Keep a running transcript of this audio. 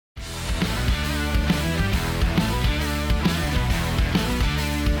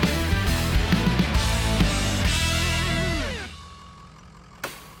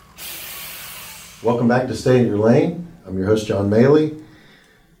Welcome back to Stay in Your Lane. I'm your host, John Maley.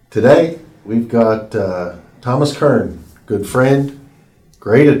 Today, we've got Thomas Kern, good friend,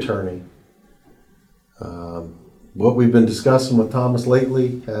 great attorney. What we've been discussing with Thomas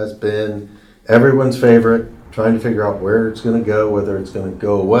lately has been everyone's favorite, trying to figure out where it's going to go, whether it's going to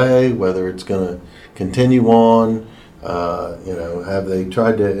go away, whether it's going to continue on. Have they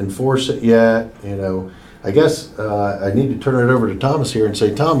tried to enforce it yet? I guess I need to turn it over to Thomas here and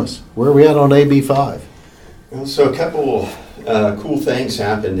say, Thomas, where are we at on AB5? Well, so a couple cool things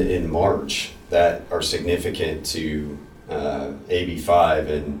happened in March that are significant to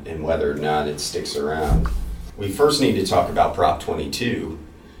AB5 and whether or not it sticks around. We first need to talk about Prop 22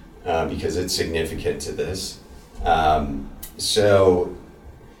 because it's significant to this. So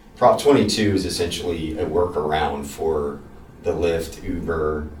Prop 22 is essentially a workaround for the Lyft,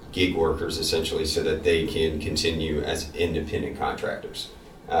 Uber, gig workers essentially so that they can continue as independent contractors,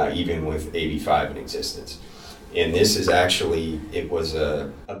 even with AB5 in existence. And this is actually, it was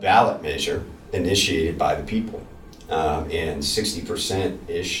a ballot measure initiated by the people. And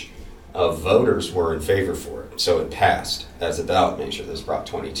 60%-ish of voters were in favor for it. So it passed as a ballot measure, this Prop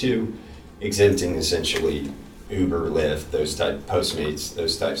 22, exempting essentially Uber, Lyft, Postmates,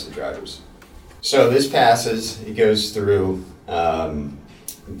 those types of drivers. So this passes, it goes through,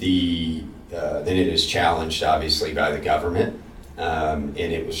 then it is challenged obviously by the government, and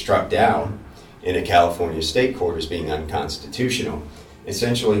it was struck down in a California state court as being unconstitutional,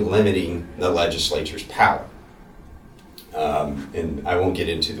 essentially limiting the legislature's power. And I won't get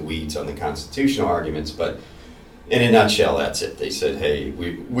into the weeds on the constitutional arguments, but in a nutshell, that's it. They said, hey,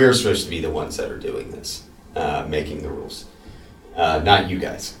 we're supposed to be the ones that are doing this, making the rules, not you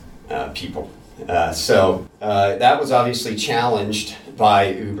guys, people. So that was obviously challenged by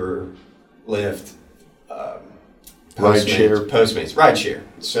Uber, Lyft, Postmates, rideshare.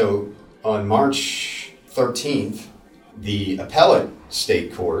 So on March 13th, the appellate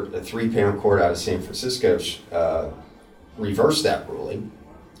state court, a 3-panel court out of San Francisco, reversed that ruling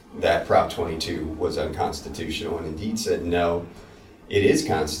that Prop 22 was unconstitutional and indeed said, no, it is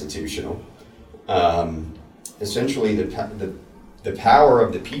constitutional. Essentially, the power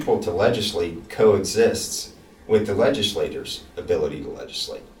of the people to legislate coexists with the legislator's ability to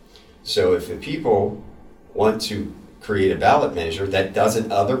legislate. So if the people want to create a ballot measure that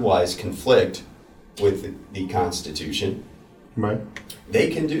doesn't otherwise conflict with the Constitution, right, they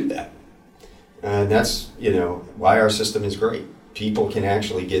can do that. And that's, why our system is great. People can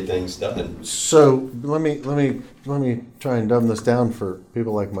actually get things done. So let me try and dumb this down for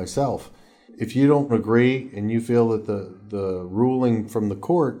people like myself. If you don't agree and you feel that the ruling from the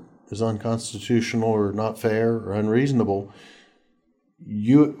court is unconstitutional or not fair or unreasonable,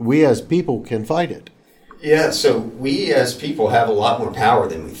 we as people can fight it. Yeah, so we as people have a lot more power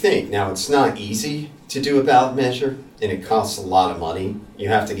than we think. Now, it's not easy to do a ballot measure, and it costs a lot of money. You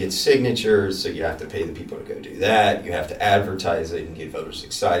have to get signatures, so you have to pay the people to go do that. You have to advertise it and get voters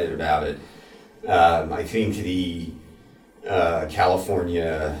excited about it. I think the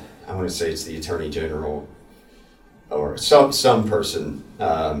California, I want to say it's the Attorney General or some person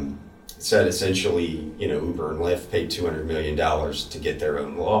said essentially, Uber and Lyft paid $200 million to get their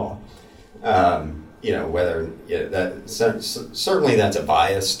own law. Certainly that's a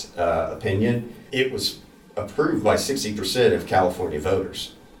biased opinion. It was approved by 60% of California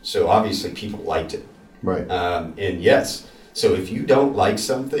voters. So obviously people liked it. Right. And yes, so if you don't like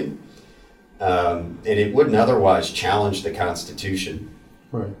something, and it wouldn't otherwise challenge the Constitution,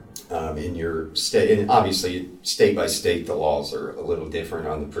 right, in your state, and obviously state by state the laws are a little different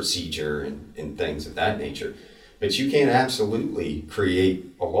on the procedure and things of that nature, but you can absolutely create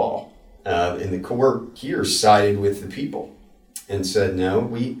a law. And the court here sided with the people and said, no,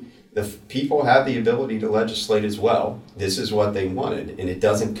 the people have the ability to legislate as well. This is what they wanted, and it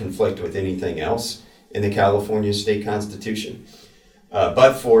doesn't conflict with anything else in the California state constitution.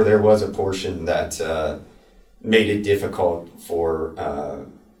 But there was a portion that made it difficult for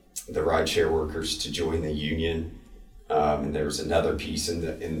the rideshare workers to join the union. And there was another piece,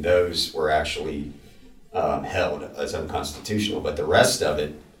 and those were actually held as unconstitutional, but the rest of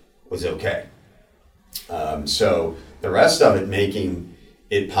it was okay. So the rest of it making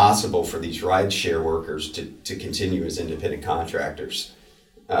it possible for these rideshare workers to continue as independent contractors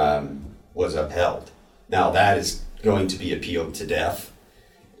was upheld. Now that is going to be appealed to death.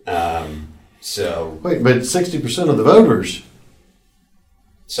 Wait, but 60% of the voters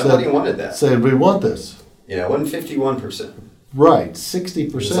wanted that. Said we want this. Yeah, it wasn't 51%. Right, 60%.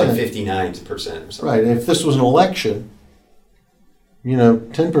 It was like 59% or something. Right, and if this was an election,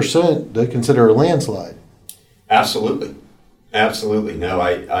 10% they consider a landslide. Absolutely. No,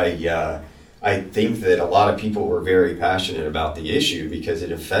 I think that a lot of people were very passionate about the issue because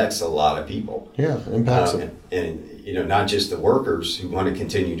it affects a lot of people. Yeah, impacts them. And not just the workers who want to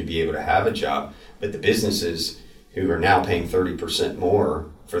continue to be able to have a job, but the businesses who are now paying 30% more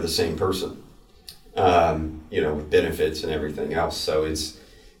for the same person, with benefits and everything else. So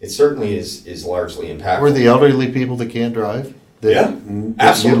it certainly is largely impactful. Or the elderly people that can't drive, that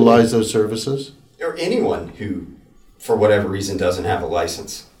absolutely. utilize those services. Or anyone who, for whatever reason, doesn't have a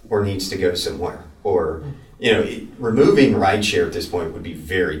license or needs to go somewhere. Or, removing rideshare at this point would be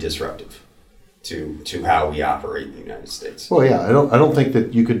very disruptive to how we operate in the United States. Well, yeah, I don't think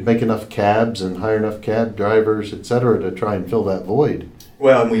that you could make enough cabs and hire enough cab drivers, et cetera, to try and fill that void.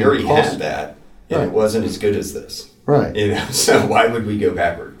 Well, and we already had that, and Right. It wasn't as good as this. Right. So why would we go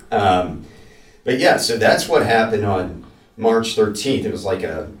backward? But yeah, so that's what happened on March 13th. It was like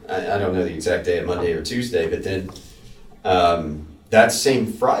I don't know the exact day, Monday or Tuesday, but then that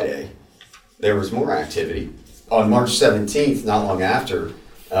same Friday, there was more activity. On March 17th, not long after,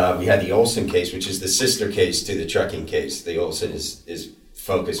 we had the Olson case, which is the sister case to the trucking case. The Olson is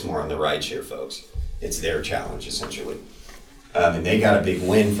focused more on the rideshare folks. It's their challenge, essentially. And they got a big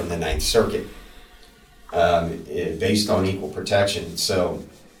win from the Ninth Circuit based on equal protection. So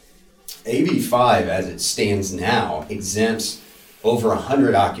AB5, as it stands now, exempts over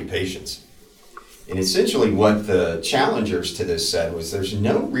 100 occupations. And essentially what the challengers to this said was there's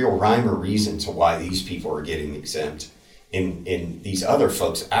no real rhyme or reason to why these people are getting exempt and these other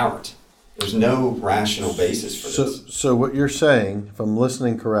folks aren't. There's no rational basis for this. So what you're saying, if I'm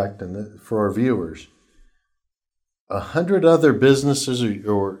listening correct, and for our viewers, 100 other businesses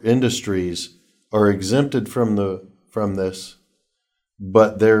or industries are exempted from this,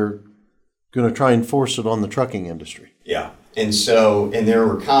 but they're going to try and force it on the trucking industry. Yeah. And there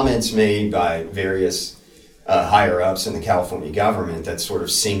were comments made by various higher ups in the California government that sort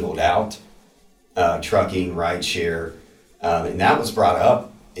of singled out trucking, rideshare, and that was brought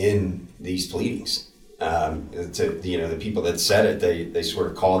up in these pleadings. The people that said it, they sort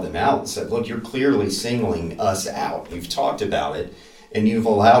of called them out and said, look, you're clearly singling us out. You've talked about it, and you've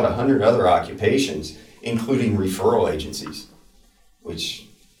allowed 100 other occupations, including referral agencies, which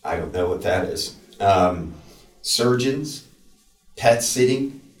I don't know what that is. Surgeons, pet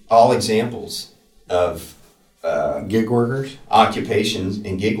sitting, all examples of gig workers, occupations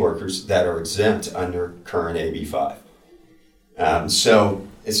and gig workers that are exempt under current AB5. So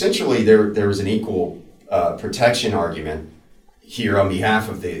essentially there was an equal protection argument here on behalf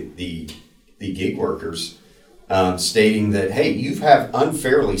of the gig workers, stating that, hey, you have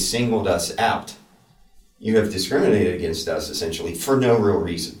unfairly singled us out. You have discriminated against us essentially for no real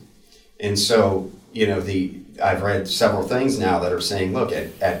reason. And so, I've read several things now that are saying, look,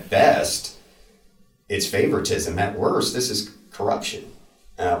 at best, it's favoritism. At worst, this is corruption.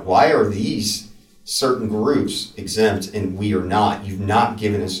 Why are these certain groups exempt and we are not? You've not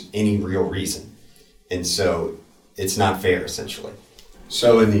given us any real reason. And so it's not fair, essentially.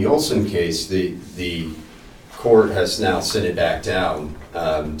 So in the Olson case, the court has now sent it back down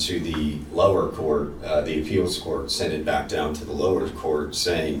to the lower court. The appeals court sent it back down to the lower court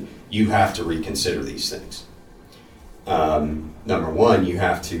saying, you have to reconsider these things. Number one, you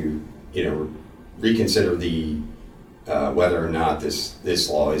have to, reconsider the whether or not this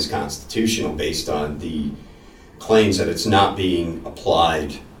law is constitutional based on the claims that it's not being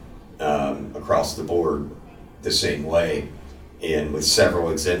applied across the board the same way, and with several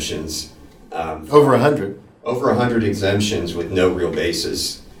exemptions. over 100. Over 100 exemptions with no real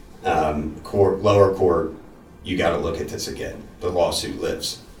basis. Lower court, you got to look at this again. The lawsuit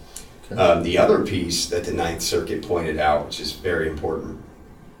lives. Okay. The other piece that the Ninth Circuit pointed out, which is very important,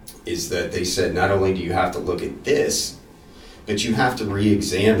 is that they said not only do you have to look at this, but you have to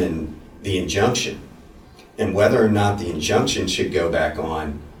re-examine the injunction and whether or not the injunction should go back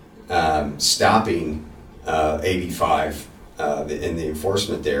on stopping AB5 and the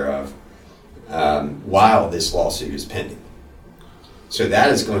enforcement thereof while this lawsuit is pending. So that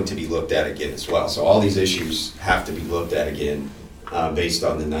is going to be looked at again as well. So all these issues have to be looked at again based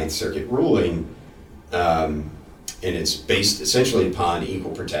on the Ninth Circuit ruling, and it's based essentially upon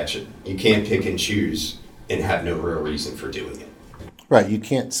equal protection. You can't pick and choose and have no real reason for doing it. Right. You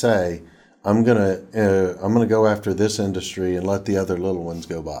can't say, I'm gonna go after this industry and let the other little ones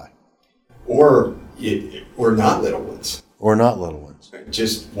go by. Or not little ones. Or not little ones.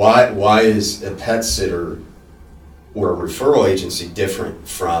 Just why is a pet sitter or a referral agency different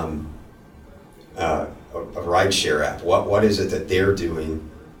from a rideshare app? What is it that they're doing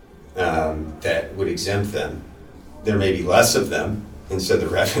that would exempt them? There may be less of them, and so the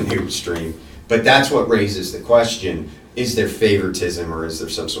revenue stream. But that's what raises the question, is there favoritism or is there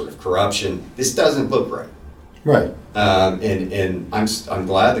some sort of corruption? This doesn't look right. Right. And I'm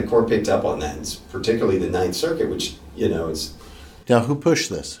glad the court picked up on that, and particularly the Ninth Circuit, which, it's... Now, who pushed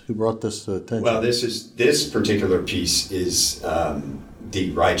this? Who brought this to attention? Well, this particular piece is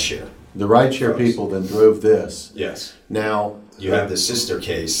the rideshare. The rideshare people then drove this. Yes. Now... You have the sister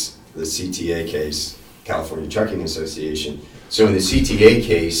case, the CTA case, California Trucking Association. So in the CTA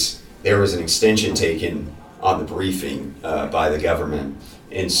case, there was an extension taken on the briefing by the government,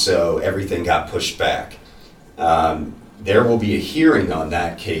 and so everything got pushed back. There will be a hearing on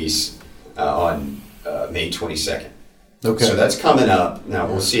that case on May 22nd. Okay. So that's coming up. Now,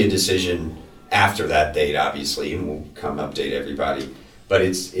 we'll see a decision after that date, obviously, and we'll come update everybody. But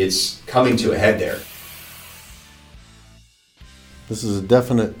it's coming to a head there. This is a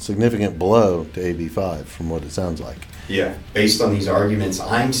definite, significant blow to AB5 from what it sounds like. Yeah. Based on these arguments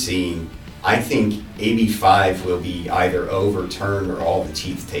I'm seeing, I think AB5 will be either overturned or all the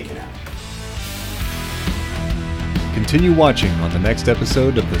teeth taken out. Continue watching on the next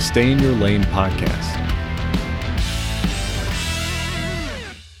episode of the Stay in Your Lane podcast.